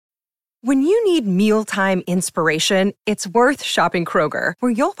When you need mealtime inspiration, it's worth shopping Kroger,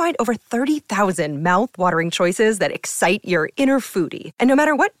 where you'll find over 30,000 mouth-watering choices that excite your inner foodie. And no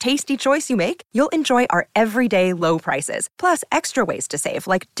matter what tasty choice you make, you'll enjoy our everyday low prices, plus extra ways to save,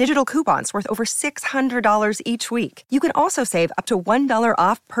 like digital coupons worth over $600 each week. You can also save up to $1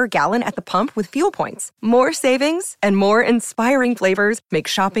 off per gallon at the pump with fuel points. More savings and more inspiring flavors make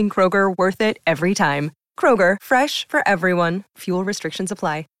shopping Kroger worth it every time. Kroger, fresh for everyone. Fuel restrictions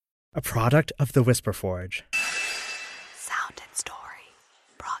apply. A product of the Whisper Forge. Sound and story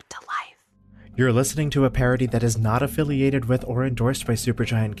brought to life. You're listening to a parody that is not affiliated with or endorsed by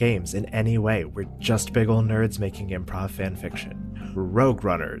Supergiant Games in any way. We're just big ol' nerds making improv fanfiction. Rogue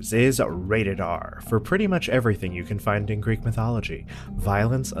Runners is rated R for pretty much everything you can find in Greek mythology.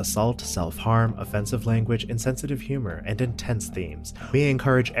 Violence, assault, self-harm, offensive language, insensitive humor, and intense themes. We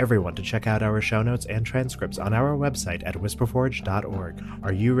encourage everyone to check out our show notes and transcripts on our website at whisperforge.org.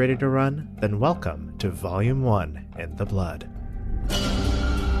 Are you ready to run? Then welcome to Volume 1 in the Blood.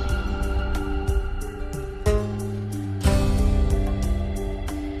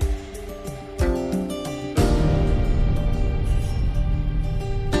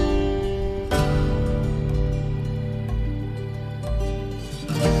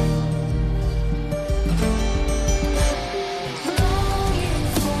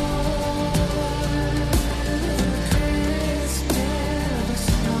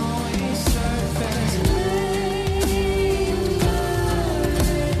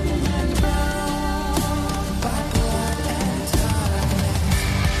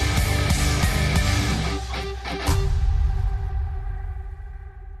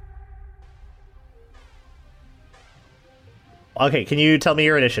 Okay, can you tell me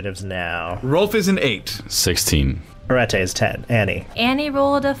your initiatives now? Rolf is an 8. 16. Arete is 10. Annie. Annie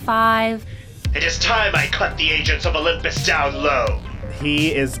rolled a 5. It is time I cut the agents of Olympus down low.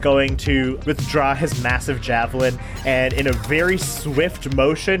 He is going to withdraw his massive javelin, and in a very swift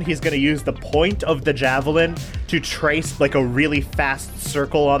motion, he's going to use the point of the javelin to trace like a really fast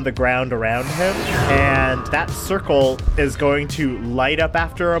circle on the ground around him. And that circle is going to light up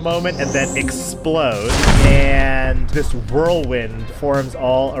after a moment and then explode. And this whirlwind forms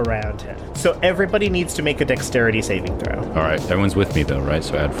all around him. So everybody needs to make a dexterity saving throw. All right, everyone's with me though, right?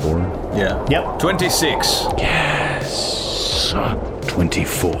 So add 4. Yeah. Yep. 26. Yes.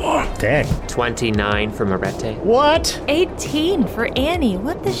 24. Dang. 29 from Arete. What? 18 for Annie.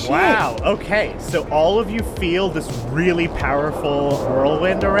 What the shit? Wow. Okay. So all of you feel this really powerful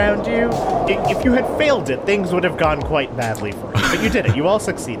whirlwind around you. If you had failed it, things would have gone quite badly for you. But you did it. You all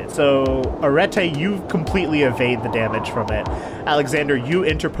succeeded. So Arete, you completely evade the damage from it. Alexander, you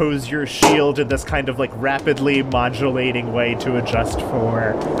interpose your shield in this kind of like rapidly modulating way to adjust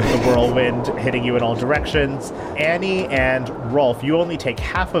for the whirlwind hitting you in all directions. Annie and Rolf, you only take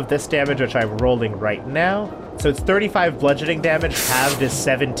half of this damage, which I'm rolling right now. So it's 35 bludgeoning damage, halved is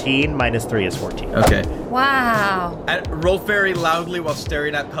 17, minus 3 is 14. Okay. Wow. And Rolf very loudly while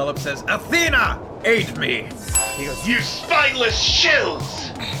staring at Pelops says, Athena, aid me. He goes, you spineless shills!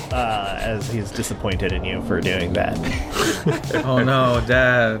 As he's disappointed in you for doing that. Oh no,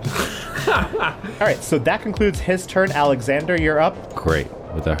 Dad. All right, so that concludes his turn. Alexander, you're up. Great.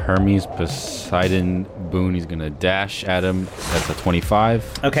 With a Hermes Poseidon boon, he's going to dash at him. That's a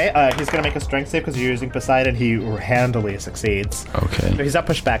 25. Okay, he's going to make a strength save because you're using Poseidon. He handily succeeds. Okay. He's not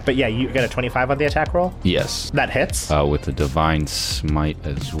pushed back, but yeah, you get a 25 on the attack roll? Yes. That hits. With the Divine Smite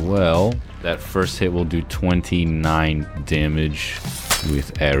as well. That first hit will do 29 damage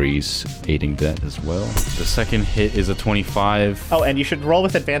with Ares aiding that as well. The second hit is a 25. Oh, and you should roll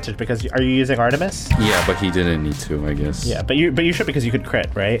with advantage because are you using Artemis? Yeah, but he didn't need to, I guess. Yeah, but you should because you could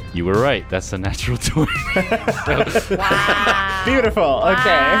crit, right? You were right. That's a natural 20. Wow. Beautiful.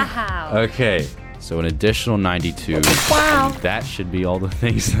 Wow. Okay. So an additional 92. Wow. And that should be all the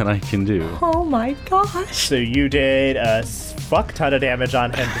things that I can do. Oh my gosh. So you did a fuck ton of damage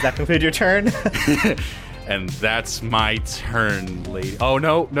on him. Does that conclude your turn? And that's my turn, lady. Oh,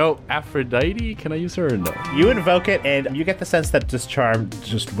 no. Aphrodite? Can I use her or no? You invoke it, and you get the sense that this charm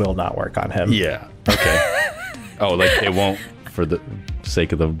just will not work on him. Yeah. Okay. Oh, like it won't for the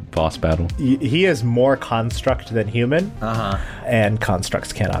sake of the boss battle? He is more construct than human. Uh-huh. And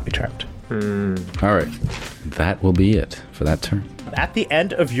constructs cannot be charmed. All right. That will be it for that turn. At the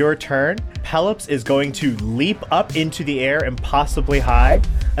end of your turn, Pelops is going to leap up into the air impossibly high,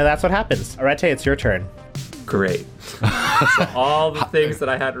 and that's what happens. Arete, it's your turn. Great. So all the things that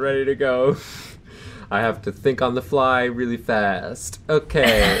I had ready to go, I have to think on the fly really fast.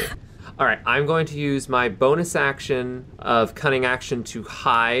 Okay. All right, I'm going to use my bonus action of cunning action to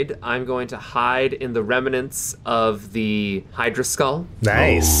hide. I'm going to hide in the remnants of the Hydra skull.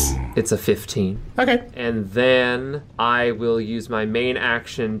 Nice. It's a 15. Okay. And then I will use my main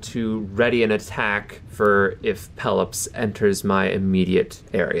action to ready an attack for if Pelops enters my immediate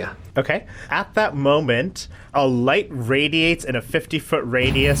area. Okay. At that moment, a light radiates in a 50-foot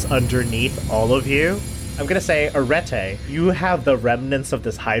radius underneath all of you. I'm going to say, Arete, you have the remnants of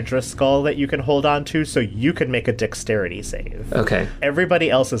this Hydra skull that you can hold on to, so you can make a dexterity save. Okay. Everybody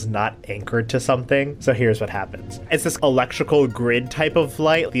else is not anchored to something, so here's what happens. It's this electrical grid type of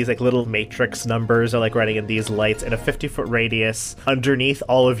light. These like little matrix numbers are like running in these lights in a 50-foot radius underneath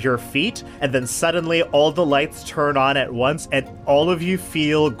all of your feet, and then suddenly all the lights turn on at once, and all of you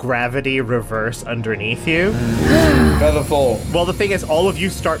feel gravity reverse underneath you. Feather fall. Well, the thing is, all of you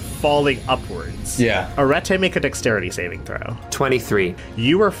start falling upwards. Yeah. Arete, make a dexterity saving throw. 23.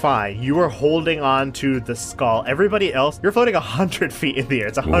 You are fine. You are holding on to the skull. Everybody else, you're floating 100 feet in the air.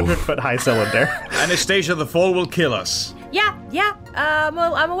 It's a 100-foot high cylinder. Anastasia, the fall will kill us. Yeah.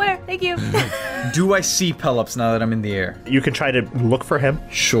 I'm aware. Thank you. Do I see Pelops now that I'm in the air? You can try to look for him.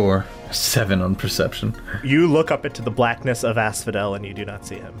 Sure. 7 on perception. You look up into the blackness of Asphodel and you do not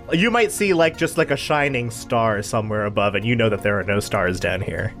see him. You might see just a shining star somewhere above, and you know that there are no stars down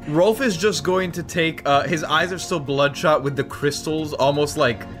here. Rolf is just going to take, his eyes are still bloodshot with the crystals, almost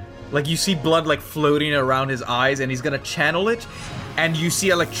like you see blood floating around his eyes, and he's gonna channel it, and you see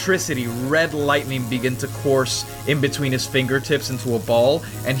electricity, red lightning begin to course in between his fingertips into a ball,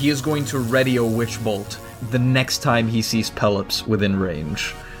 and he is going to ready a witch bolt the next time he sees Pelops within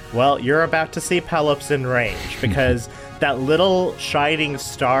range. Well, you're about to see Pelops in range, because that little shining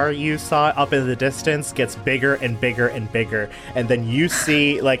star you saw up in the distance gets bigger and bigger and bigger, and then you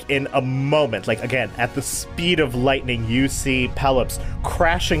see, in a moment, again, at the speed of lightning, you see Pelops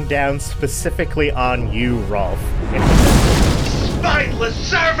crashing down specifically on you, Rolf. Spineless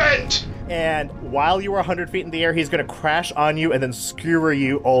servant! And while you are 100 feet in the air, he's going to crash on you and then skewer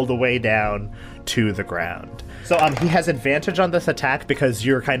you all the way down to the ground. So he has advantage on this attack because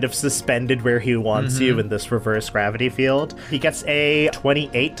you're kind of suspended where he wants you in this reverse gravity field. He gets a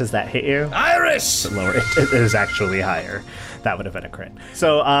 28. Does that hit you? Iris! Lower. It is actually higher. That would have been a crit.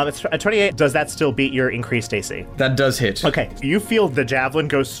 So it's a 28. Does that still beat your increased AC? That does hit. Okay. You feel the javelin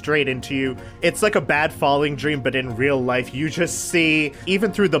go straight into you. It's like a bad falling dream, but in real life, you just see,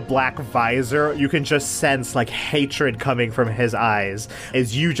 even through the black visor, you can just sense hatred coming from his eyes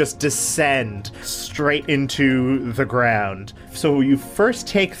as you just descend straight into the ground. So you first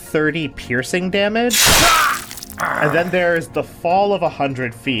take 30 piercing damage. And then there's the fall of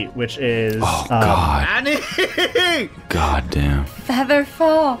 100 feet, which is... Oh, God. Annie! God damn. Feather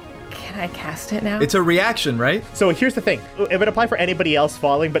fall. Can I cast it now? It's a reaction, right? So here's the thing. It would apply for anybody else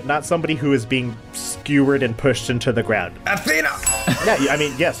falling, but not somebody who is being skewered and pushed into the ground. Athena!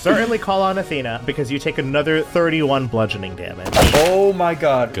 Yes, certainly call on Athena, because you take another 31 bludgeoning damage. Oh my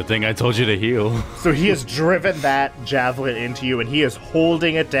god. Good thing I told you to heal. So he has driven that javelin into you, and he is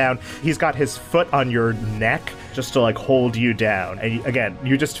holding it down. He's got his foot on your neck just to hold you down. And again,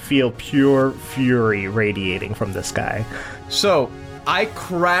 you just feel pure fury radiating from this guy. So, I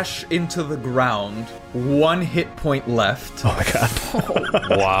crash into the ground, 1 hit point left. Oh my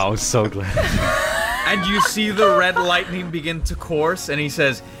god. Wow, so glad. And you see the red lightning begin to course, and he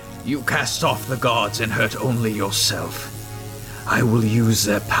says, "You cast off the gods and hurt only yourself. I will use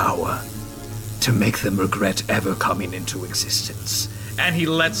their power to make them regret ever coming into existence." And he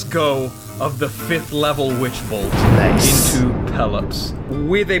lets go of the 5th level witch bolt into Pelops.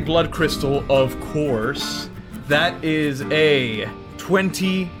 With a blood crystal, of course. That is a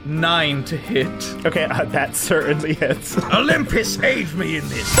 29 to hit. Okay, that certainly hits. Olympus, aid me in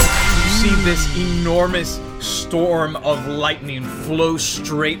this. You see this enormous storm of lightning flow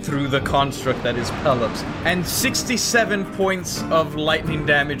straight through the construct that is Pelops, and 67 points of lightning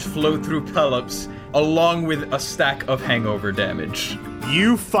damage flow through Pelops, along with a stack of hangover damage.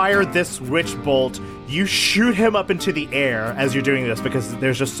 You fire this witch bolt. You shoot him up into the air as you're doing this because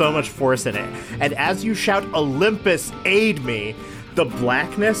there's just so much force in it. And as you shout, "Olympus, aid me," the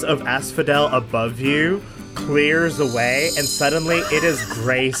blackness of Asphodel above you clears away, and suddenly it is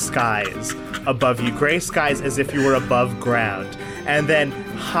gray skies above you. Gray skies as if you were above ground. And then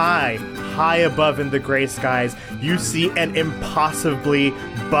high above in the gray skies, you see an impossibly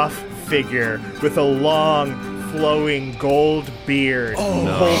buff figure with a long, flowing gold beard,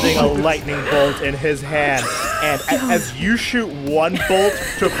 holding a lightning bolt in his hand. And as you shoot one bolt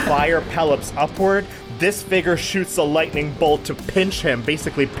to fire Pelops upward, this figure shoots a lightning bolt to pinch him,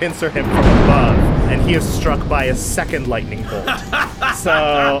 basically pincer him from above. and he is struck by a second lightning bolt.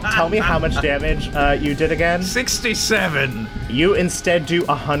 So tell me how much damage you did again. 67. You instead do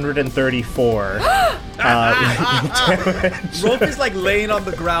 134 damage. Rolf is like laying on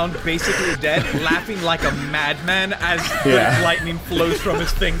the ground, basically dead, laughing like a madman as the lightning flows from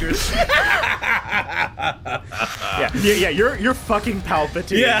his fingers. Yeah, you're fucking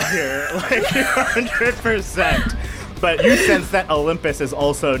Palpatine here, like 100%. But you sense that Olympus is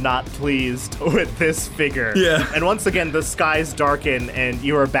also not pleased with this figure. Yeah. And once again, the skies darken and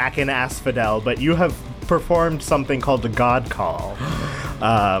you are back in Asphodel, but you have performed something called a God Call,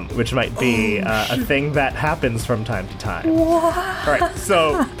 which might be a thing that happens from time to time. What? All right,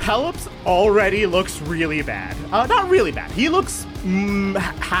 so Pelops already looks really bad. Not really bad. He looks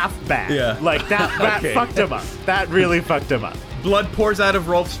half bad. Yeah. Like that Okay. fucked him up. That really fucked him up. Blood pours out of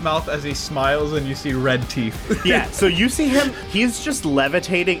Rolf's mouth as he smiles, and you see red teeth. Yeah, so you see him, he's just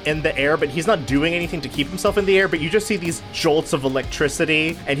levitating in the air, but he's not doing anything to keep himself in the air, but you just see these jolts of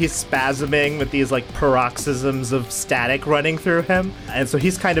electricity, and he's spasming with these, like, paroxysms of static running through him. And so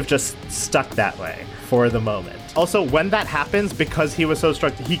he's kind of just stuck that way for the moment. Also, when that happens, because he was so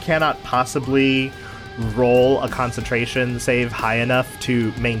struck, he cannot possibly roll a concentration save high enough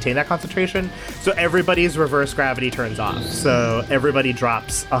to maintain that concentration. So everybody's reverse gravity turns off. So everybody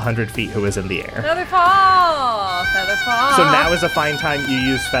drops 100 feet who is in the air. Feather fall! Feather fall! So now is a fine time you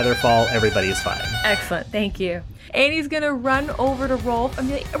use feather fall. Everybody's fine. Excellent, thank you. And he's gonna run over to Rolf and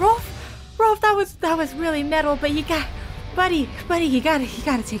be like, Rolf, that was really metal, but buddy, you gotta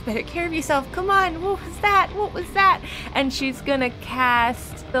take better care of yourself. Come on, what was that? And she's gonna cast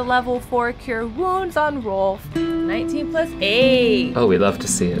the level 4 Cure Wounds on Rolf. 19 plus 8. Oh, we love to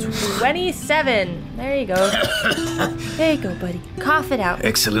see it. 27. There you go. There you go, buddy. Cough it out.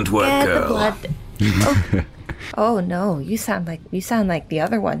 Excellent work, Get the girl. blood. Oh no, you sound like the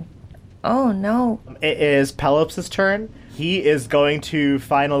other one. Oh no. It is Pelops' turn. He is going to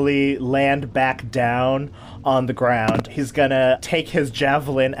finally land back down on the ground. He's gonna take his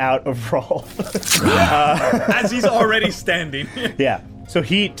javelin out of Rolf. As he's already standing. Yeah. So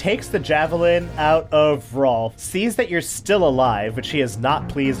he takes the javelin out of Rolf, sees that you're still alive, which he is not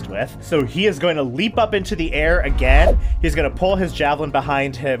pleased with. So he is going to leap up into the air again. He's going to pull his javelin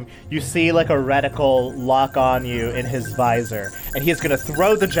behind him. You see like a reticle lock on you in his visor. And he is going to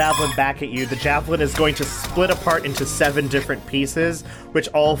throw the javelin back at you. The javelin is going to split apart into 7 different pieces, which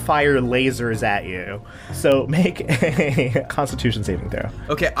all fire lasers at you. So make a Constitution saving throw.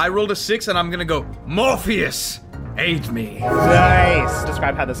 Okay, I rolled a 6, and I'm gonna go, Morpheus, aid me. Nice.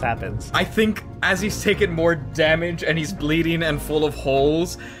 Describe how this happens. I think as he's taken more damage and he's bleeding and full of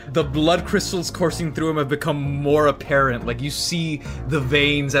holes, the blood crystals coursing through him have become more apparent. Like, you see the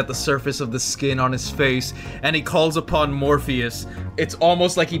veins at the surface of the skin on his face, and he calls upon Morpheus. It's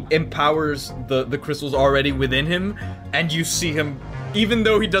almost like he empowers the crystals already within him, and you see him, even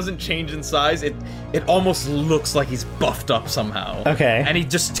though he doesn't change in size, it almost looks like he's buffed up somehow. Okay. And he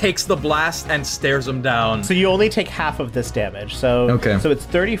just takes the blast and stares him down. So you only take half of this damage. So So it's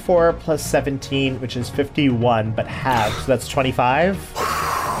 34 plus 17, which is 51, but halved. So that's 25.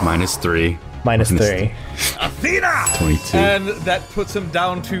 Minus 3. Minus 3. Athena! 22. And that puts him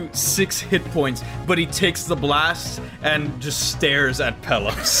down to 6 hit points, but he takes the blast and just stares at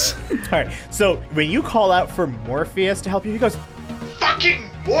Pelops. All right. So when you call out for Morpheus to help you, he goes, Fucking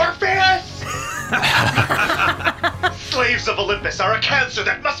Morpheus! Slaves of Olympus are a cancer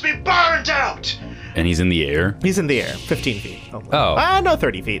that must be burned out! And he's in the air? he's in the air, 15 feet. Oh. No,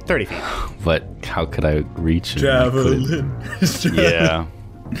 30 feet. 30 feet. But how could I reach him? I couldn't. Yeah.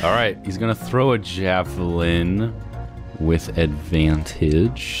 All right, he's going to throw a javelin with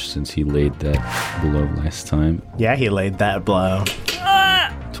advantage since he laid that blow last time. Yeah, he laid that blow.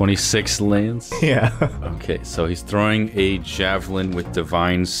 26 lands. Yeah. Okay, so he's throwing a javelin with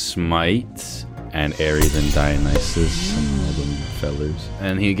Divine Smite and Ares and Dionysus, some of them fellers.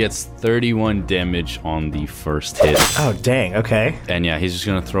 And he gets 31 damage on the first hit. Oh, dang. Okay. And yeah, he's just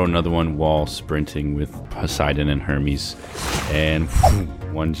going to throw another one while sprinting with Poseidon and Hermes. And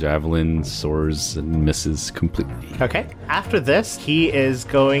one javelin soars and misses completely. Okay. After this, he is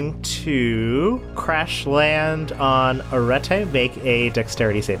going to crash land on Arete, make a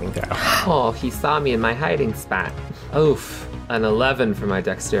dexterity saving throw. Oh, he saw me in my hiding spot. Oof. An 11 for my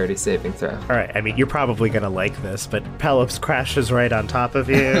dexterity saving throw. All right. I mean, you're probably going to like this, but Pelops crashes right on top of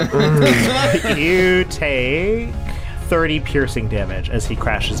you. You take 30 piercing damage as he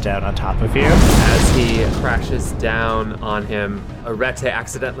crashes down on top of you. As he crashes down on him, Arete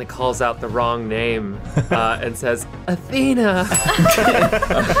accidentally calls out the wrong name and says, Athena!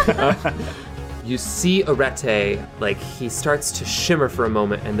 You see Arete, like, he starts to shimmer for a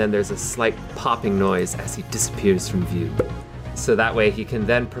moment, and then there's a slight popping noise as he disappears from view. So that way he can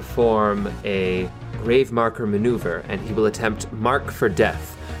then perform a grave marker maneuver, and he will attempt Mark for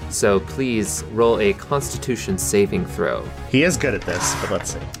Death. So please roll a Constitution saving throw. He is good at this, but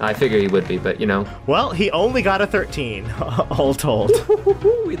let's see. I figure he would be, but you know. Well, he only got a 13, all told.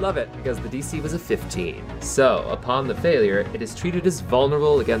 We love it, because the DC was a 15. So, upon the failure, it is treated as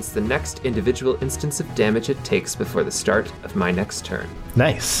vulnerable against the next individual instance of damage it takes before the start of my next turn.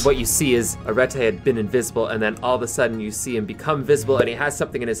 Nice. What you see is Arete had been invisible, and then all of a sudden you see him become visible, and he has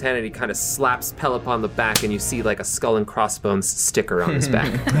something in his hand, and he kind of slaps Pelops on the back, and you see like a skull and crossbones sticker on his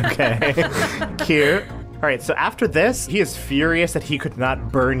back. Okay. Cute. All right, so after this, he is furious that he could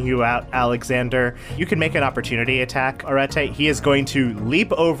not burn you out, Alexander. You can make an opportunity attack, Arete. He is going to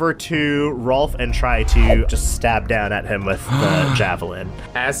leap over to Rolf and try to just stab down at him with the javelin.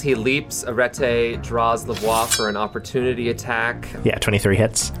 As he leaps, Arete draws Lavoie for an opportunity attack. Yeah, 23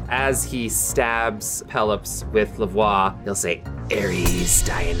 hits. As he stabs Pelops with Lavoie, he'll say, Ares,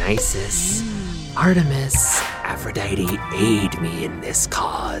 Dionysus, Artemis, Aphrodite, aid me in this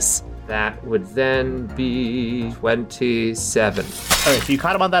cause. That would then be 27. All right, so you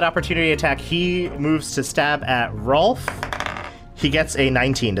caught him on that opportunity attack. He moves to stab at Rolf. He gets a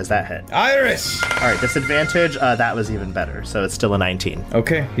 19. Does that hit? Iris! All right, disadvantage. That was even better, so it's still a 19.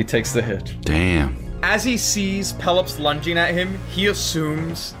 Okay, he takes the hit. Damn. As he sees Pelops lunging at him, he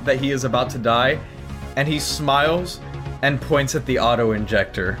assumes that he is about to die, and he smiles and points at the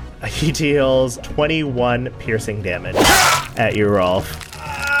auto-injector. He deals 21 piercing damage at you, Rolf.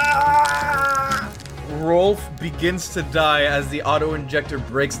 Rolf begins to die as the auto-injector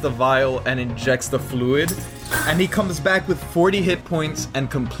breaks the vial and injects the fluid, and he comes back with 40 hit points and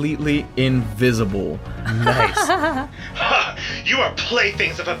completely invisible. Nice. Ha! You are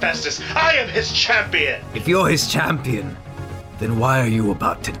playthings of Hephaestus. I am his champion. If you're his champion, then why are you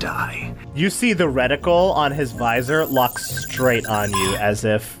about to die? You see the reticle on his visor lock straight on you as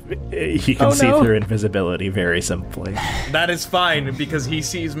if he can see through invisibility very simply. That is fine, because he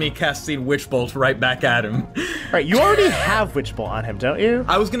sees me casting Witch Bolt right back at him. Right, you already have Witch Bolt on him, don't you?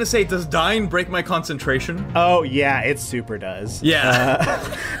 I was gonna say, does dying break my concentration? Oh, yeah, it super does.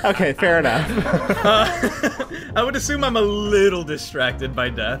 Yeah. Okay, fair enough. I would assume I'm a little distracted by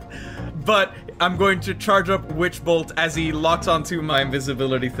death, but I'm going to charge up Witch Bolt as he locks onto my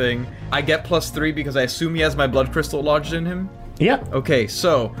invisibility thing. I get +3 because I assume he has my blood crystal lodged in him. Yep. Okay,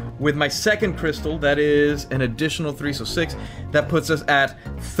 so with my second crystal, that is an additional 3, so 6. That puts us at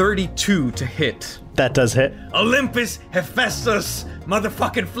 32 to hit. That does hit. Olympus Hephaestus,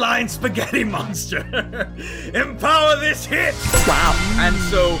 motherfucking flying spaghetti monster. Empower this hit! Wow. And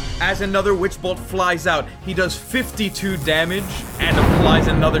so, as another Witch Bolt flies out, he does 52 damage and applies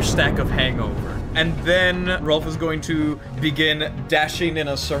another stack of Hangover. And then Rolf is going to begin dashing in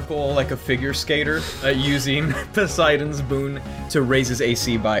a circle like a figure skater, using Poseidon's boon to raise his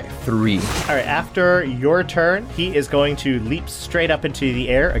AC by 3. All right, after your turn, he is going to leap straight up into the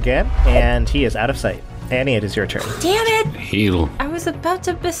air again, and he is out of sight. Annie, it is your turn. Damn it! Heal. I was about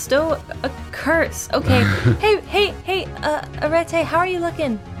to bestow a curse. Okay. hey, Arete, how are you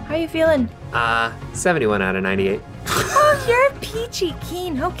looking? How are you feeling? 71 out of 98. Oh, you're peachy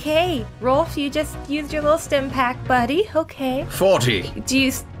keen. Okay. Rolf, you just used your little stim pack, buddy. Okay. 40. Do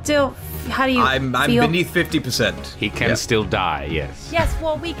you still... How do you I'm feel? beneath 50%. He can still die, yes. Yes,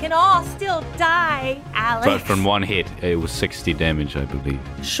 well, we can all still die, Alex. But from one hit, it was 60 damage, I believe.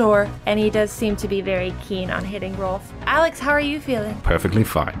 Sure, and he does seem to be very keen on hitting Rolf. Alex, how are you feeling? Perfectly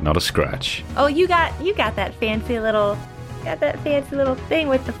fine, not a scratch. Oh, you got that fancy little... thing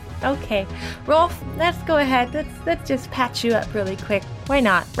with the... Okay. Rolf, let's go ahead. Let's just patch you up really quick. Why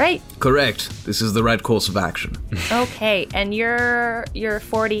not, right? Correct. This is the right course of action. Okay, and you're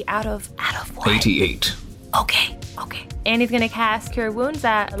 40 out of what? 88. Okay. And he's gonna cast Cure Wounds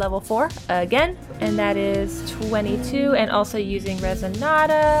at level 4 again, and that is 22, and also using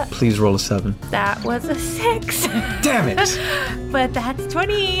Resonata. Please roll a 7. That was a 6. Damn it! But that's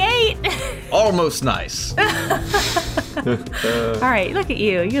 28. Almost nice. All right, look at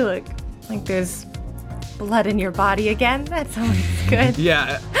you. You look like there's blood in your body again. That's always good.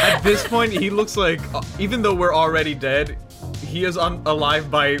 Yeah, at this point, he looks like, even though we're already dead, he is alive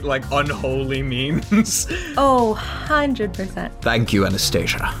by, like, unholy means. Oh, 100%. Thank you,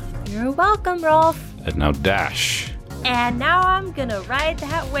 Anastasia. You're welcome, Rolf. And now dash. And now I'm gonna ride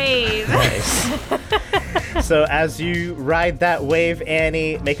that wave. Nice. So as you ride that wave,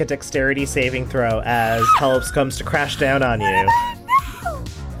 Annie, make a dexterity saving throw as Pelops comes to crash down on you. No,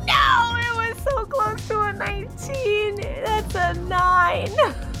 it was so close to a 19. That's a 9.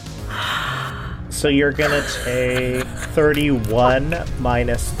 So you're gonna take 31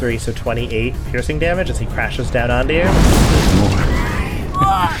 minus 3, so 28 piercing damage as he crashes down onto you.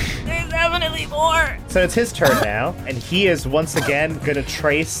 There's definitely more. So it's his turn now, and he is once again gonna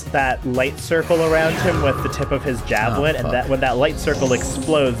trace that light circle around him with the tip of his javelin, and that when that light circle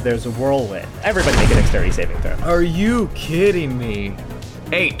explodes, there's a whirlwind. Everybody make a dexterity saving throw. Are you kidding me?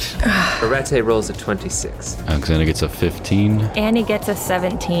 8. Arete rolls a 26. Alexander gets a 15. Annie gets a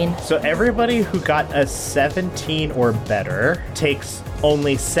 17. So everybody who got a 17 or better takes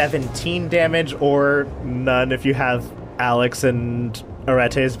only 17 damage, or none if you have Alex and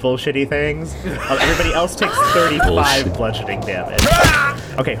Arete's bullshitty things. Everybody else takes 35 Bullshit. bludgeoning damage.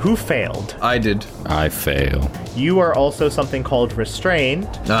 Okay, who failed? I did. I fail. You are also something called restrained.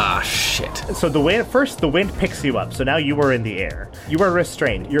 Ah, shit. So the wind picks you up, so now you are in the air. You are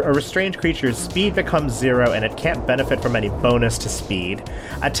restrained. You're a restrained creature's speed becomes 0, and it can't benefit from any bonus to speed.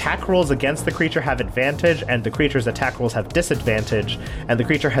 Attack rolls against the creature have advantage, and the creature's attack rolls have disadvantage, and the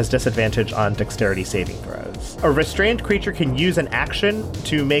creature has disadvantage on dexterity saving throws. A restrained creature can use an action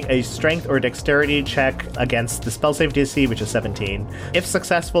to make a strength or dexterity check against the spell save DC, which is 17. If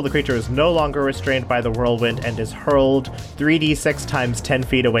successful, the creature is no longer restrained by the whirlwind and is hurled 3d6 times 10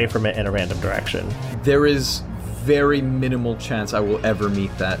 feet away from it in a random direction. There is very minimal chance I will ever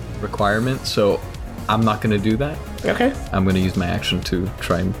meet that requirement, so I'm not going to do that. Okay. I'm going to use my action to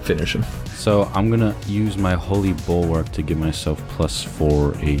try and finish him. So I'm gonna use my Holy Bulwark to give myself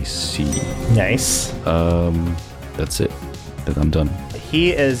 +4 AC. Nice. That's it. Then I'm done.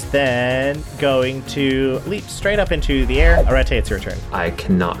 He is then going to leap straight up into the air. Arete, it's your turn. I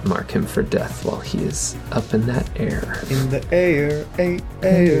cannot mark him for death while he is up in that air. In the air,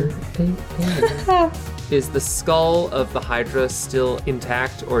 Is the skull of the Hydra still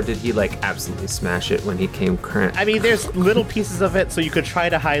intact, or did he absolutely smash it when he came current? I mean, there's little pieces of it, so you could try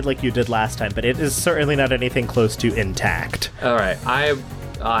to hide like you did last time, but it is certainly not anything close to intact. All right,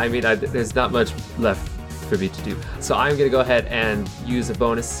 there's not much left for me to do. So I'm going to go ahead and use a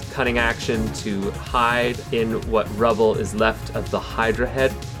bonus cunning action to hide in what rubble is left of the Hydra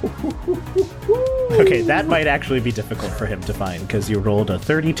head. Okay, that might actually be difficult for him to find because you rolled a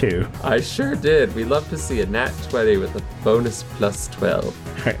 32. I sure did. We love to see a nat 20 with a bonus +12. All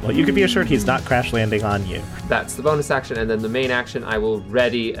right, well, you can be assured he's not crash landing on you. That's the bonus action, and then the main action, I will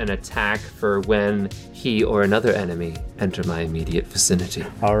ready an attack for when he or another enemy enter my immediate vicinity.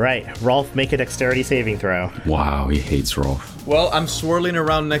 All right, Rolf, make a dexterity saving throw. Wow, he hates Rolf. Well, I'm swirling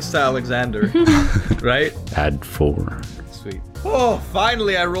around next to Alexander, right? Add 4. Sweet. Oh,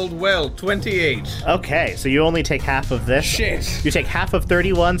 finally I rolled well. 28. Okay, so you only take half of this. Shit. You take half of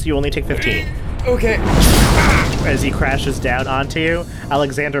 31, so you only take 15. Okay. As he crashes down onto you,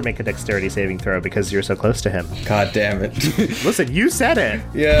 Alexander, make a dexterity saving throw because you're so close to him. God damn it. Listen, you said it.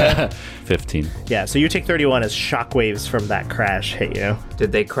 Yeah. 15. Yeah, so you take 31 as shockwaves from that crash hit you.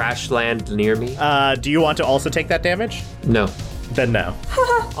 Did they crash land near me? Do you want to also take that damage? No. Then no.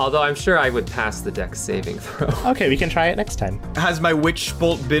 Although I'm sure I would pass the dex saving throw. Okay, we can try it next time. Has my witch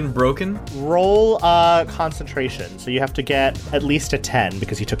bolt been broken? Roll concentration. So you have to get at least a 10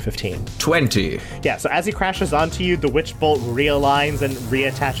 because you took 15. 20. Yeah, so as he crashes onto you, the witch bolt realigns and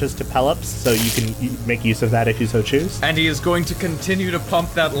reattaches to Pelops, so you can make use of that if you so choose. And he is going to continue to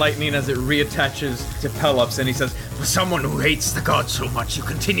pump that lightning as it reattaches to Pelops, and he says, "For someone who hates the gods so much, you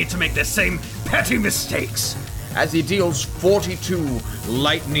continue to make the same petty mistakes." As he deals 42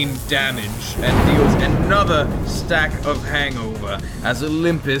 lightning damage and deals another stack of hangover as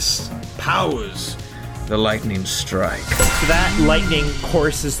Olympus powers the lightning strike. So that lightning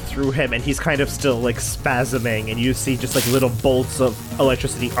courses through him, and he's kind of still spasming, and you see just little bolts of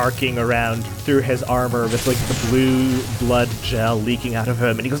electricity arcing around through his armor with the blue blood gel leaking out of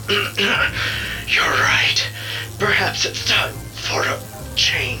him, and he goes, You're right. Perhaps it's time for a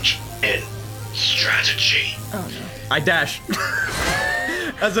change in strategy. Oh no. I dash.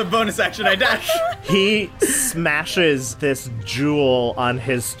 As a bonus action, I dash. He smashes this jewel on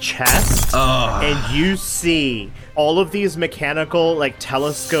his chest, and you see all of these mechanical,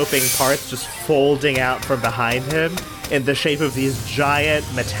 telescoping parts just folding out from behind him in the shape of these giant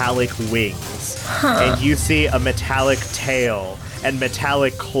metallic wings. And you see a metallic tail and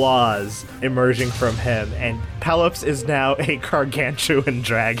metallic claws emerging from him, and Pelops is now a gargantuan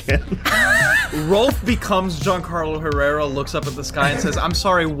dragon. Rolf becomes Giancarlo Herrera, looks up at the sky and says, "I'm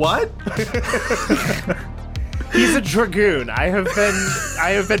sorry, what?" He's a dragoon. I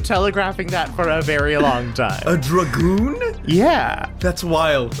have been telegraphing that for a very long time. A dragoon? Yeah. That's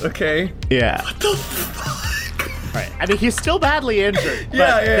wild, okay? Yeah. What the fuck? Right. I mean, he's still badly injured,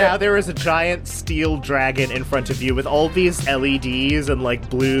 but now there is a giant steel dragon in front of you with all these LEDs and like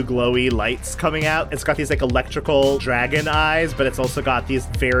blue glowy lights coming out. It's got these like electrical dragon eyes, but it's also got these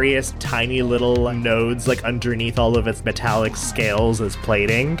various tiny little nodes like underneath all of its metallic scales as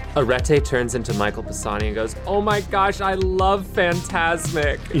plating. Arete turns into Michael Pisani and goes, "Oh my gosh, I love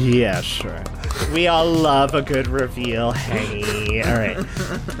Phantasmic." Yeah, sure. We all love a good reveal, Hangy. All right.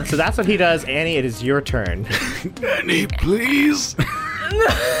 So that's what he does. Annie, it is your turn. Annie, please.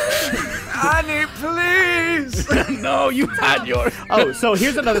 Annie, please! No, you had yours. Oh, so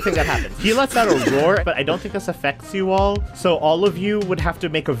here's another thing that happens. He lets out a roar, but I don't think this affects you all. So all of you would have to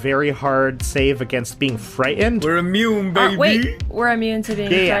make a very hard save against being frightened. We're immune, baby. Wait, we're immune to being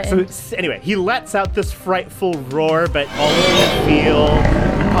frightened. So anyway, he lets out this frightful roar, but all of you feel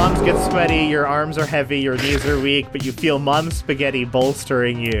your palms get sweaty, your arms are heavy, your knees are weak, but you feel Mom Spaghetti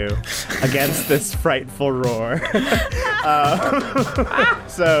bolstering you against this frightful roar.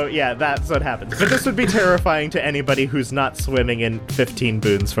 So yeah, that's what happens. But this would be terrifying to anybody who's not swimming in 15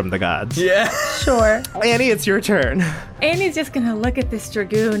 boons from the gods. Yeah. Sure. Annie, it's your turn. Annie's just gonna look at this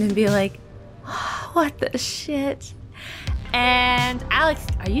dragoon and be like, oh, what the shit? And Alex,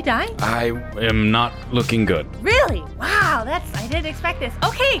 are you dying? I am not looking good. Really? Wow, I didn't expect this.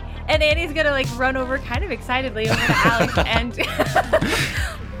 Okay. And Annie's gonna like run over kind of excitedly over to Alex and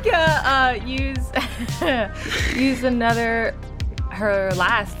use another, her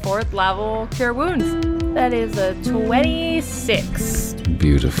last 4th level Cure Wounds. That is a 26.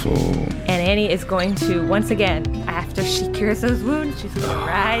 Beautiful. And Annie is going to, once again, after she cures those wounds, she's going to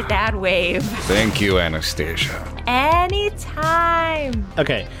ride that wave. Thank you, Anastasia. Anytime.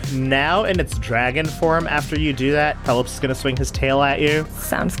 Okay, now in its dragon form, after you do that, Pelops is going to swing his tail at you.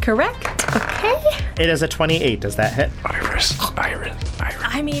 Sounds correct. Okay. It is a 28. Does that hit? Iris.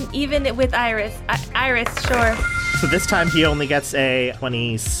 I mean, even with Iris, sure. So this time he only gets a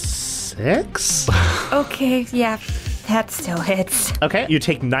 26? Okay, yeah, that still hits. Okay, you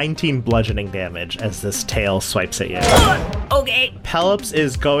take 19 bludgeoning damage as this tail swipes at you. Okay. Pelops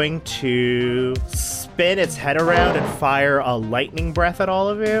is going to spin its head around and fire a lightning breath at all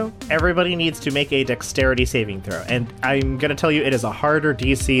of you. Everybody needs to make a dexterity saving throw. And I'm going to tell you it is a harder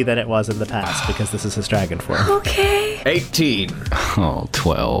DC than it was in the past because this is his dragon form. Okay. 18. Oh,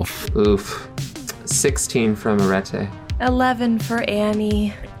 12. Oof. 16 from Arete. 11 for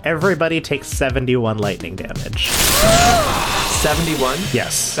Annie. Everybody takes 71 lightning damage. 71?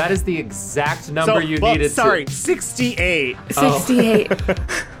 Yes. That is the exact number you needed. 68. 68.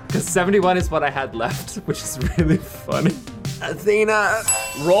 Because 71 is what I had left, which is really funny. Athena.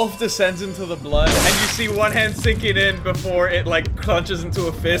 Rolf descends into the blood, and you see one hand sinking in before it like clenches into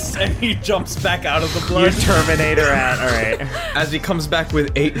a fist, and he jumps back out of the blood. You Terminator at, all right. As he comes back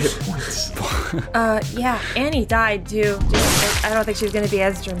with 8 hit points. Yeah, Annie died too. I don't think she's gonna be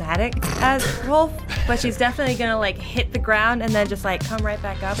as dramatic as Rolf, but she's definitely gonna like hit the ground and then just like come right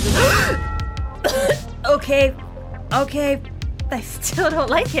back up. Okay. I still don't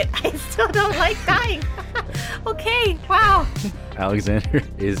like it. I still don't like dying. Okay, wow. Alexander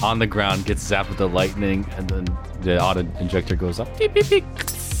is on the ground, gets zapped with the lightning, and then the auto injector goes up. Beep, beep, beep.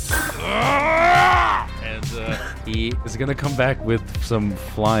 And he is gonna come back with some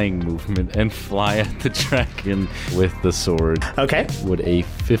flying movement and fly at the dragon with the sword. Okay. Would a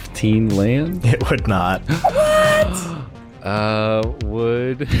 15 land? It would not.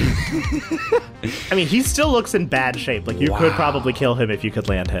 Would. I mean, he still looks in bad shape. Like, you could probably kill him if you could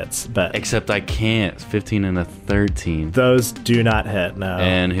land hits, but... Except I can't. 15 and a 13. Those do not hit, no.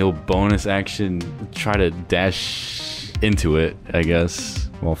 And he'll bonus action try to dash into it, I guess,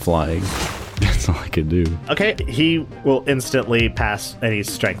 while flying. That's all I can do. Okay. He will instantly pass any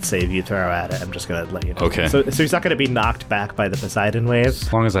strength save you throw at it. I'm just going to let you know. Okay. So he's not going to be knocked back by the Poseidon wave.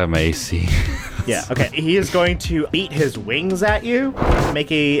 As long as I have my AC. Yeah, okay. He is going to beat his wings at you.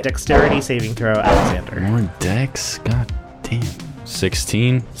 Make a dexterity saving throw, Alexander. More dex? God damn.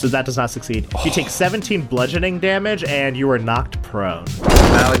 16. So that does not succeed. You take 17 bludgeoning damage, and you are knocked prone.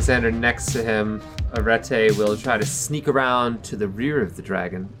 Alexander next to him, Arete will try to sneak around to the rear of the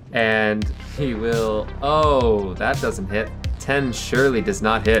dragon, and he will... Oh, that doesn't hit. 10 surely does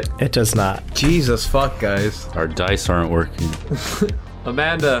not hit. It does not. Jesus fuck, guys. Our dice aren't working.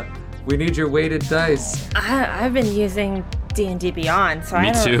 Amanda, we need your weighted dice. I've been using D&D Beyond, so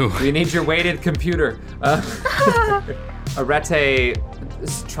Me too. We need your weighted computer. Arete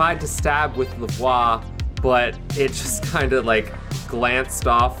tried to stab with Lavoie, but it just kind of like glanced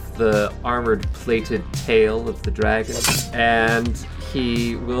off the armored plated tail of the dragon, and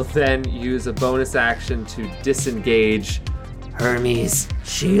he will then use a bonus action to disengage Hermes,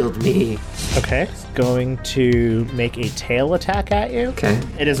 shield me. Okay. It's going to make a tail attack at you. Okay.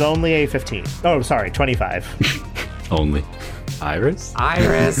 It is only a 15. Oh, sorry, 25. Only. Iris?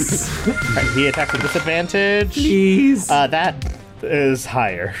 Iris. All right, he attacks with disadvantage. Please. That is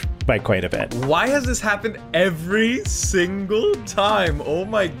higher by quite a bit. Why has this happened every single time? Oh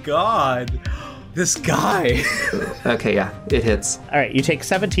my god. This guy. Okay, yeah, it hits. All right, you take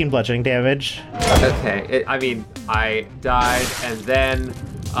 17 bludgeoning damage. Okay, I died, and then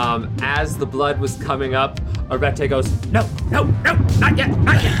as the blood was coming up, Arete goes, no, not yet,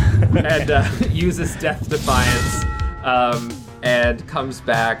 and uses Death Defiance, and comes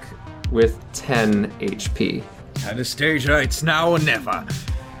back with 10 HP. Anastasia, it's now or never.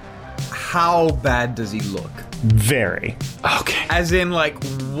 How bad does he look? Very. Okay. As in, like,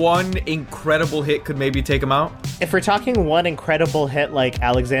 one incredible hit could maybe take him out? If we're talking one incredible hit like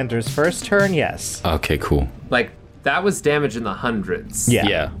Alexander's first turn, yes. Okay, cool. Like, that was damage in the hundreds.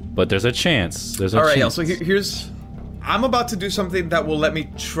 Yeah. But there's a chance. There's a All right, chance. so here's... I'm about to do something that will let me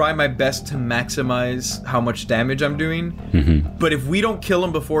try my best to maximize how much damage I'm doing. Mm-hmm. But if we don't kill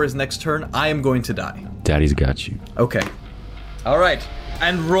him before his next turn, I am going to die. Daddy's got you. Okay. All right.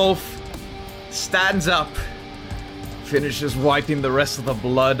 And Rolf stands up, finishes wiping the rest of the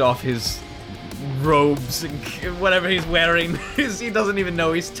blood off his robes and whatever he's wearing. He doesn't even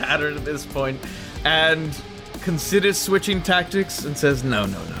know he's tattered at this point, and considers switching tactics and says, no.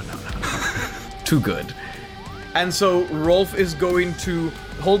 Too good. And so Rolf is going to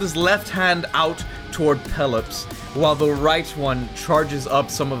hold his left hand out toward Pelops, while the right one charges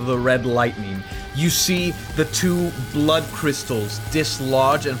up some of the red lightning. You see the two blood crystals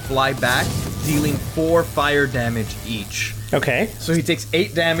dislodge and fly back, dealing 4 fire damage each. Okay. So he takes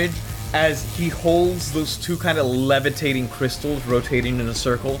 8 damage as he holds those two kind of levitating crystals rotating in a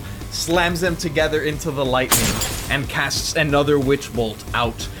circle, slams them together into the lightning, and casts another witch bolt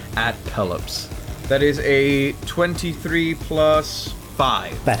out at Pelops. That is a 23 plus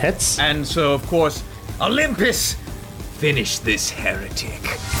 5. That hits. And so, of course, Olympus, finish this heretic.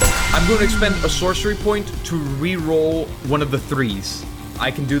 I'm going to expend a sorcery point to re-roll one of the 3s.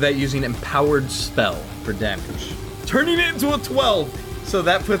 I can do that using Empowered Spell for damage. Turning it into a 12. So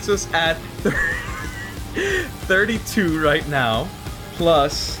that puts us at 32 right now.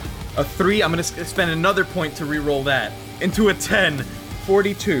 Plus a 3. I'm going to spend another point to re-roll that. Into a 10.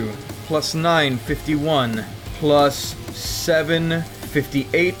 42. Plus 9. 51. Plus 7.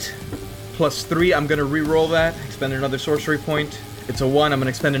 58. Plus 3. I'm going to re-roll that. Expend another sorcery point. It's a 1. I'm going to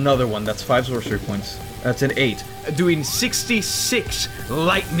expend another one. That's 5 sorcery points. That's an 8. Doing 66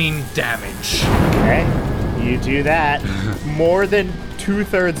 lightning damage. Okay. You do that. More than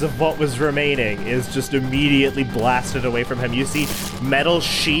 2/3 of what was remaining is just immediately blasted away from him. You see metal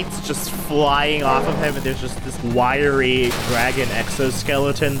sheets just flying off of him, and there's just this wiry dragon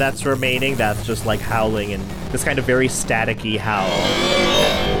exoskeleton that's remaining that's just like howling in this kind of very staticky howl.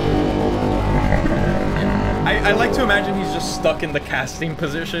 I like to imagine he's just stuck in the casting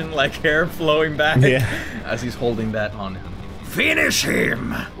position, like hair flowing back, as he's holding that on him. Finish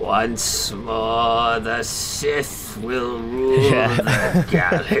him! Once more, the Sith will rule the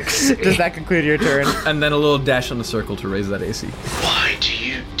galaxy. Does that conclude your turn? And then a little dash on the circle to raise that AC. Why do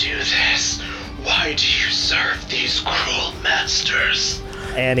you do this? Why do you serve these cruel masters?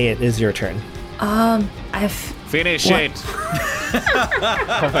 Annie, it is your turn. Finish it.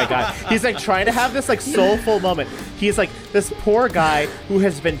 Oh my god. He's like trying to have this like soulful moment. He's like this poor guy who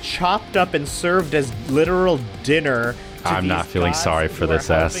has been chopped up and served as literal dinner. I'm not feeling sorry for this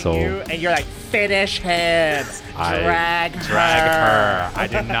asshole. And you're like, finish him. Drag her. I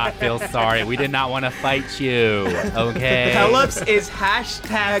did not feel sorry. We did not want to fight you. Okay. Pelops is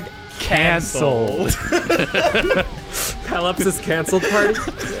hashtag canceled. Pelops is canceled party?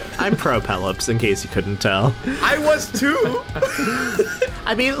 I'm pro Pelops, in case you couldn't tell. I was too.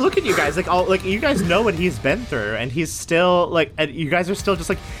 I mean, look at you guys. Like you guys know what he's been through, and he's still like, and you guys are still just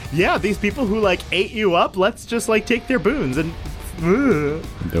like, yeah, these people who like ate you up, let's just like take their boons and. Nope,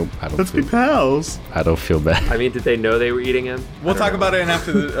 I don't. Let's be pals. I don't feel bad. I mean, did they know they were eating him? We'll talk about it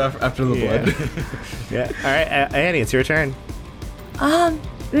after the blood. Yeah. All right, Annie, it's your turn.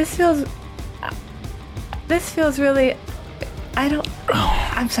 This feels really.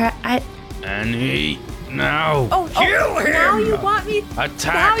 I'm sorry. Annie, no. Kill him! Now you want me?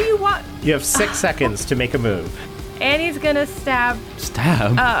 Attack. Now you want? You have 6 seconds to make a move. Annie's gonna stab.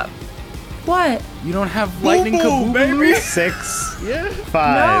 Stab? What? You don't have lightning kaboom, baby. 6. 5.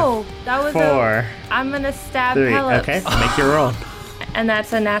 No, that was 4. I'm gonna stab 3. Pelops. Okay, make your roll. And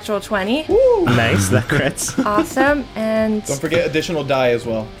that's a natural 20. Nice, that crits. Awesome, and Don't forget additional die as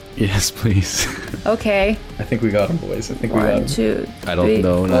well. Yes, please. Okay. I think we got him, boys. I think we got One, him. 2, I don't 3,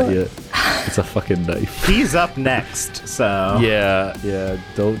 know, not 4. yet. It's a fucking knife. He's up next, so... Yeah,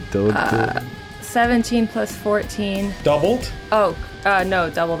 don't do it. 17 plus 14. Doubled? Oh, no,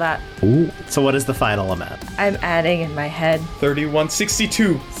 double that. Ooh. So what is the final amount? I'm adding in my head. 31,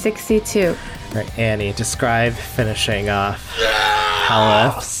 62. 62. All right, Annie, describe finishing off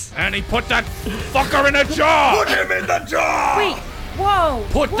Pelops. Annie, put that fucker in a jar! Put him in the jar! Wait, whoa!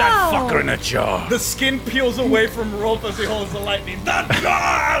 Put that fucker in a jar! The skin peels away from Rolf as he holds the lightning. The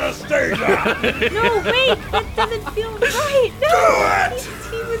jar, Anastasia! No, wait, that doesn't feel right. No,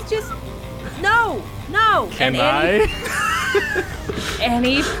 he was just... No. Can and I?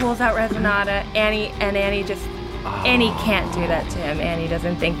 Annie pulls out Resonata. Annie just... Annie can't do that to him. Annie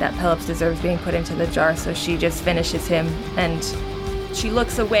doesn't think that Pelops deserves being put into the jar, so she just finishes him, and she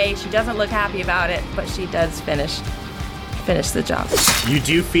looks away. She doesn't look happy about it, but she does finish the job. You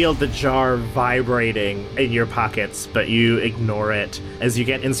do feel the jar vibrating in your pockets, but you ignore it as you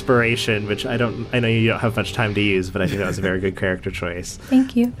get inspiration, which I know you don't have much time to use, but I think that was a very good character choice.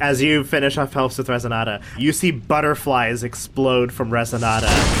 Thank you. As you finish off Pelops with Resonata, you see butterflies explode from Resonata,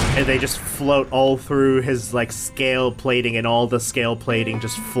 and they just float all through his scale plating, and all the scale plating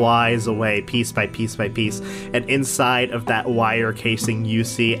just flies away piece by piece by piece. And inside of that wire casing, you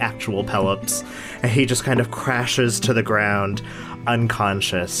see actual Pelops, and he just kind of crashes to the ground,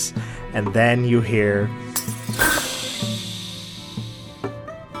 unconscious. And then you hear,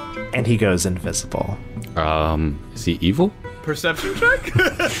 and he goes invisible. Is he evil? Perception check?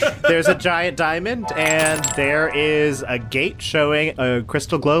 There's a giant diamond, and there is a gate showing a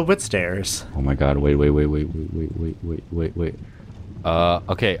crystal globe with stairs. Oh my god, wait.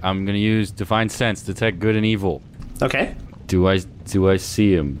 Okay, I'm gonna use Divine Sense, detect good and evil. Okay. Do I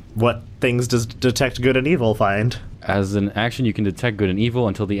see him? What things does detect good and evil find? As an action, you can detect good and evil.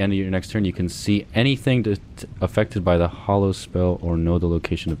 Until the end of your next turn, you can see anything affected by the hollow spell or know the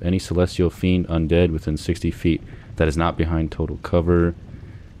location of any celestial fiend undead within 60 feet that is not behind total cover.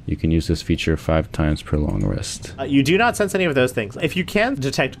 You can use this feature 5 times per long rest. You do not sense any of those things. If you can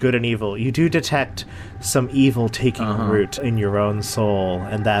detect good and evil, you do detect some evil taking root in your own soul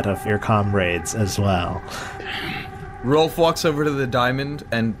and that of your comrades as well. Rolf walks over to the diamond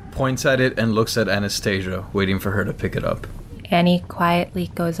and points at it and looks at Anastasia, waiting for her to pick it up. Annie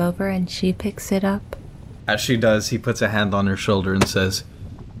quietly goes over and she picks it up. As she does, he puts a hand on her shoulder and says,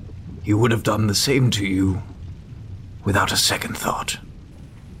 He would have done the same to you without a second thought.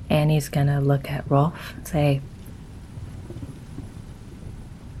 Annie's gonna look at Rolf and say,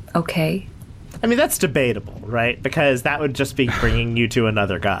 okay. I mean, that's debatable, right? Because that would just be bringing you to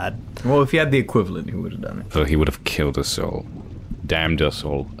another god. well, if he had the equivalent, he would have done it. So he would have killed us all. Damned us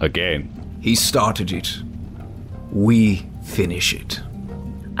all. Again. He started it. We finish it.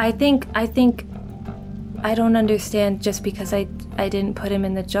 I think I don't understand just because I didn't put him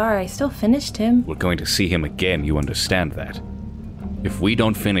in the jar. I still finished him. We're going to see him again, you understand that? If we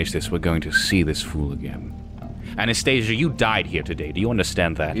don't finish this, we're going to see this fool again. Anastasia, you died here today. Do you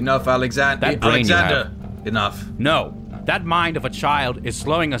understand that? Enough, Alexander. That brain you Alexander, enough. No. That mind of a child is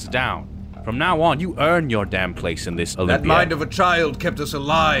slowing us down. From now on, you earn your damn place in this Olympiad. That mind of a child kept us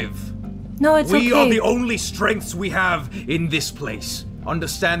alive. No, it's okay. We are the only strengths we have in this place.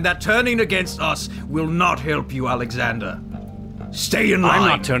 Understand that turning against us will not help you, Alexander. Stay in line. I'm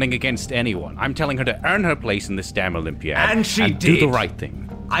not turning against anyone. I'm telling her to earn her place in this damn Olympiad. And she did. Do the right thing.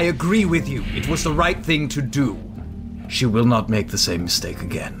 I agree with you. It was the right thing to do. She will not make the same mistake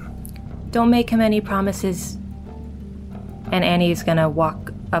again. Don't make him any promises. And Annie's gonna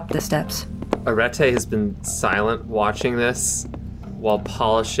walk up the steps. Arete has been silent watching this while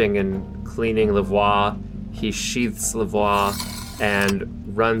polishing and cleaning Lavoie. He sheaths Lavoie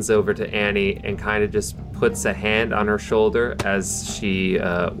and runs over to Annie and kind of just puts a hand on her shoulder as she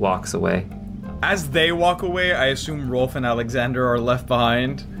walks away. As they walk away, I assume Rolf and Alexander are left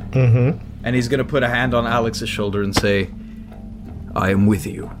behind. Mm-hmm. And he's gonna put a hand on Alex's shoulder and say, I am with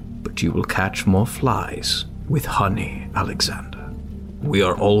you, but you will catch more flies with honey, Alexander. We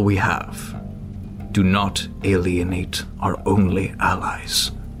are all we have. Do not alienate our only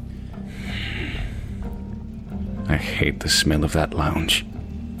allies. I hate the smell of that lounge.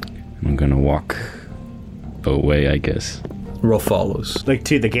 I'm gonna walk away, I guess. Rolf follows. Like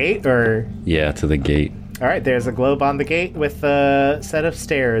to the gate, or? Yeah, to the gate. All right, there's a globe on the gate with a set of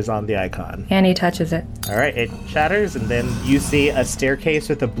stairs on the icon. Annie touches it. All right, it shatters, and then you see a staircase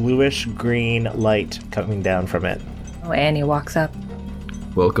with a bluish-green light coming down from it. Oh, Annie walks up.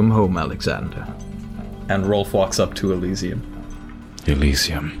 Welcome home, Alexander. And Rolf walks up to Elysium.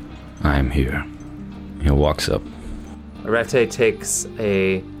 Elysium, I'm here. He walks up. Arete takes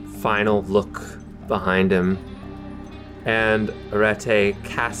a final look behind him. And Arete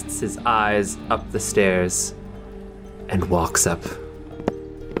casts his eyes up the stairs and walks up.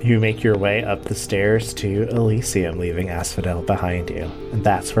 You make your way up the stairs to Elysium, leaving Asphodel behind you. And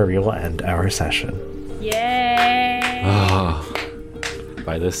that's where we will end our session. Yay! Oh,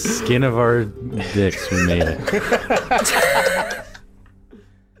 by the skin of our dicks, we made it.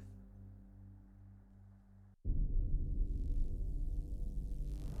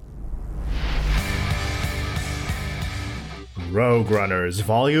 Rogue Runners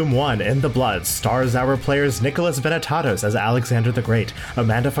Volume 1 In the Blood stars our players Nicholas Venetatos as Alexander the Great,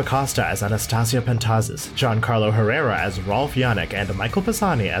 Amanda Facosta as Anastasia Pentazis, Giancarlo Herrera as Rolf Yannick, and Michael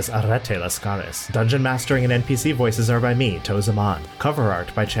Pisani as Arete Lascaris. Dungeon mastering and NPC voices are by me, Tozaman. Cover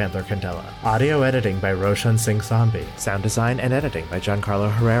art by Chandler Candela. Audio editing by Roshan Singh Sambi. Sound design and editing by Giancarlo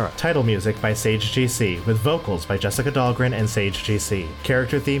Herrera. Title music by Sage GC, with vocals by Jessica Dahlgren and Sage GC.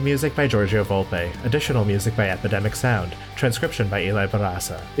 Character theme music by Giorgio Volpe. Additional music by Epidemic Sound. Transcription by Eli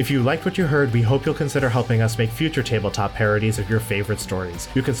Barasa. If you liked what you heard, we hope you'll consider helping us make future tabletop parodies of your favorite stories.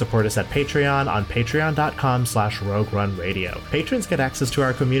 You can support us at Patreon on patreon.com/RogueRunRadio. Patrons get access to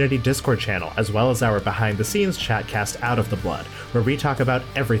our community Discord channel, as well as our behind-the-scenes chat cast Out of the Blood, where we talk about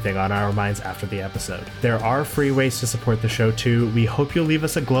everything on our minds after the episode. There are free ways to support the show too. We hope you'll leave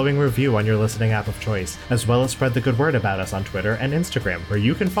us a glowing review on your listening app of choice, as well as spread the good word about us on Twitter and Instagram, where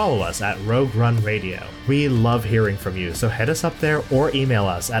you can follow us at Rogue Run Radio. We love hearing from you, so head us up there or email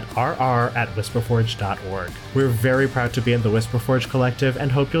us at rr@whisperforge.org. We're very proud to be in the Whisperforge Collective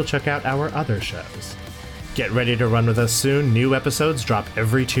and hope you'll check out our other shows. Get ready to run with us soon. New episodes drop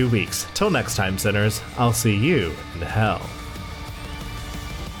every 2 weeks. Till next time, sinners, I'll see you in hell.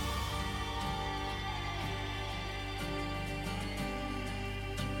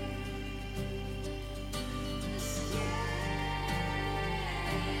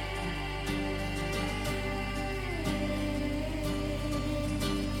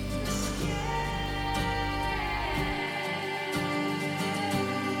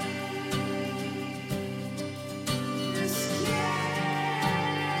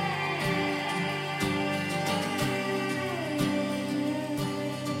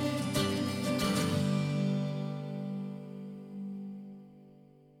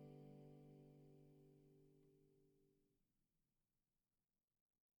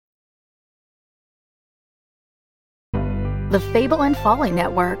 The Fable and Folly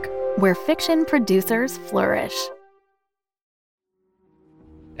Network, where fiction producers flourish.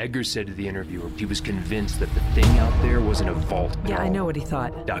 Edgar said to the interviewer he was convinced that the thing out there wasn't a vault. Yeah, I know what he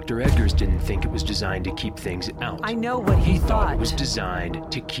thought. Dr. Edgars didn't think it was designed to keep things out. I know what he thought. It was designed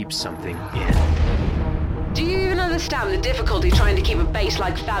to keep something in. Do you even understand the difficulty trying to keep a base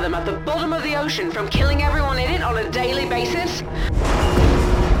like Fathom at the bottom of the ocean from killing everyone in it on a daily basis?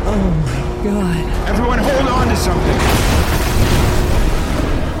 Oh my god. Everyone hold on to something.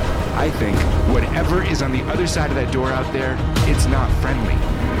 I think whatever is on the other side of that door out there, it's not friendly.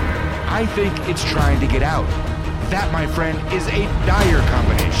 I think it's trying to get out. That, my friend, is a dire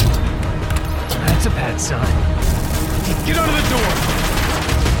combination. That's a bad sign. Get out of the door!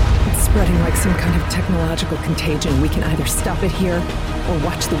 It's spreading like some kind of technological contagion. We can either stop it here or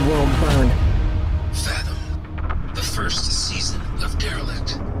watch the world burn. Fathom, the first season of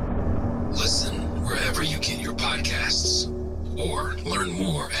Derelict. Listen wherever you get your podcasts, or learn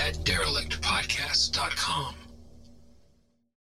more at derelictpodcast.com.